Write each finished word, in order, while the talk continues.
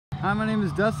Hi, my name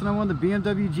is Dustin. I'm one of the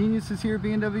BMW geniuses here at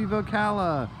BMW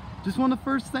Ocala. Just want to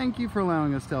first thank you for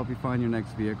allowing us to help you find your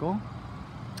next vehicle.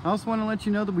 I also want to let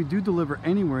you know that we do deliver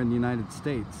anywhere in the United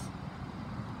States.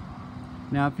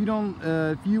 Now, if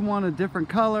you want a different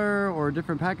color or a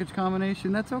different package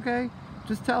combination, that's okay.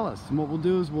 Just tell us, and what we'll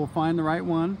do is we'll find the right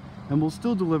one, and we'll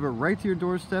still deliver it right to your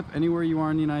doorstep anywhere you are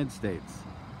in the United States.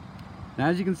 Now,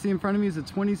 as you can see in front of me is a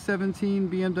 2017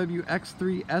 BMW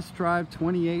X3 S-Drive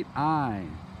 28i.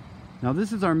 Now,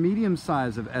 this is our medium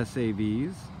size of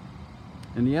SAVs,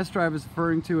 and the S-Drive is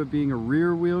referring to it being a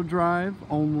rear-wheel drive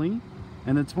only,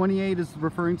 and the 28 is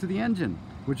referring to the engine,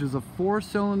 which is a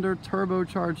 4-cylinder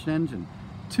turbocharged engine,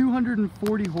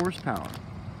 240 horsepower.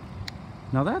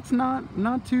 Now, that's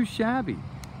not too shabby,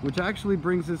 which actually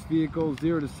brings this vehicle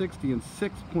 0 to 60 in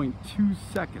 6.2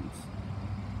 seconds.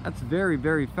 That's very,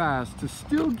 very fast to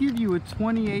still give you a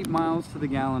 28 miles to the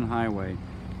gallon highway.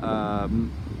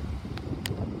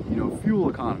 Fuel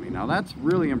economy. Now, that's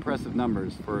really impressive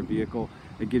numbers for a vehicle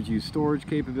that gives you storage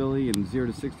capability in 0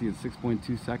 to 60 in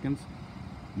 6.2 seconds.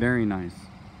 Very nice.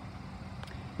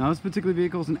 Now, this particular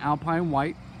vehicle is an Alpine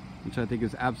white, which I think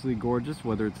is absolutely gorgeous,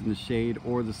 whether it's in the shade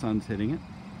or the sun's hitting it.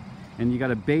 And you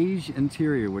got a beige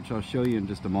interior, which I'll show you in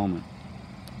just a moment.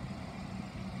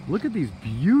 Look at these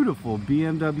beautiful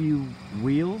BMW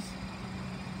wheels.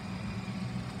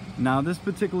 Now, this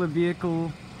particular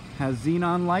vehicle has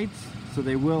xenon lights, so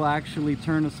they will actually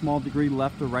turn a small degree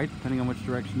left or right, depending on which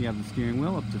direction you have the steering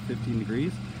wheel, up to 15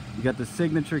 degrees. You got the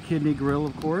signature kidney grille,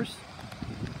 of course.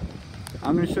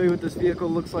 I'm going to show you what this vehicle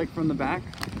looks like from the back.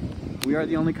 We are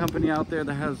the only company out there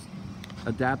that has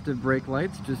adaptive brake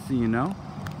lights, just so you know.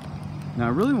 Now, I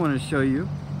really want to show you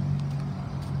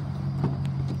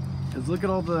is look at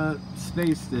all the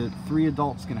space that 3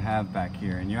 adults can have back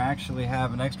here, and you actually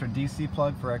have an extra DC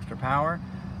plug for extra power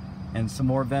and some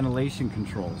more ventilation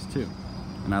controls too.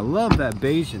 And I love that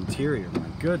beige interior, my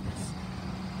goodness.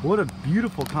 What a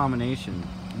beautiful combination.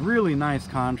 Really nice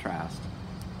contrast.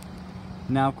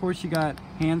 Now, of course, you got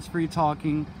hands-free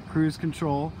talking, cruise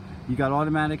control. You got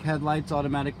automatic headlights,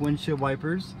 automatic windshield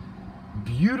wipers.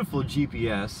 Beautiful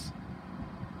GPS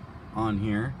on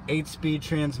here. 8-speed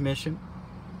transmission.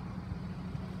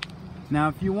 Now,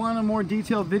 if you want a more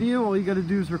detailed video, all you got to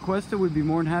do is request it. We'd be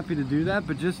more than happy to do that,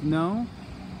 but just know,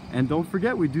 and don't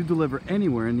forget, we do deliver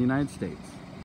anywhere in the United States.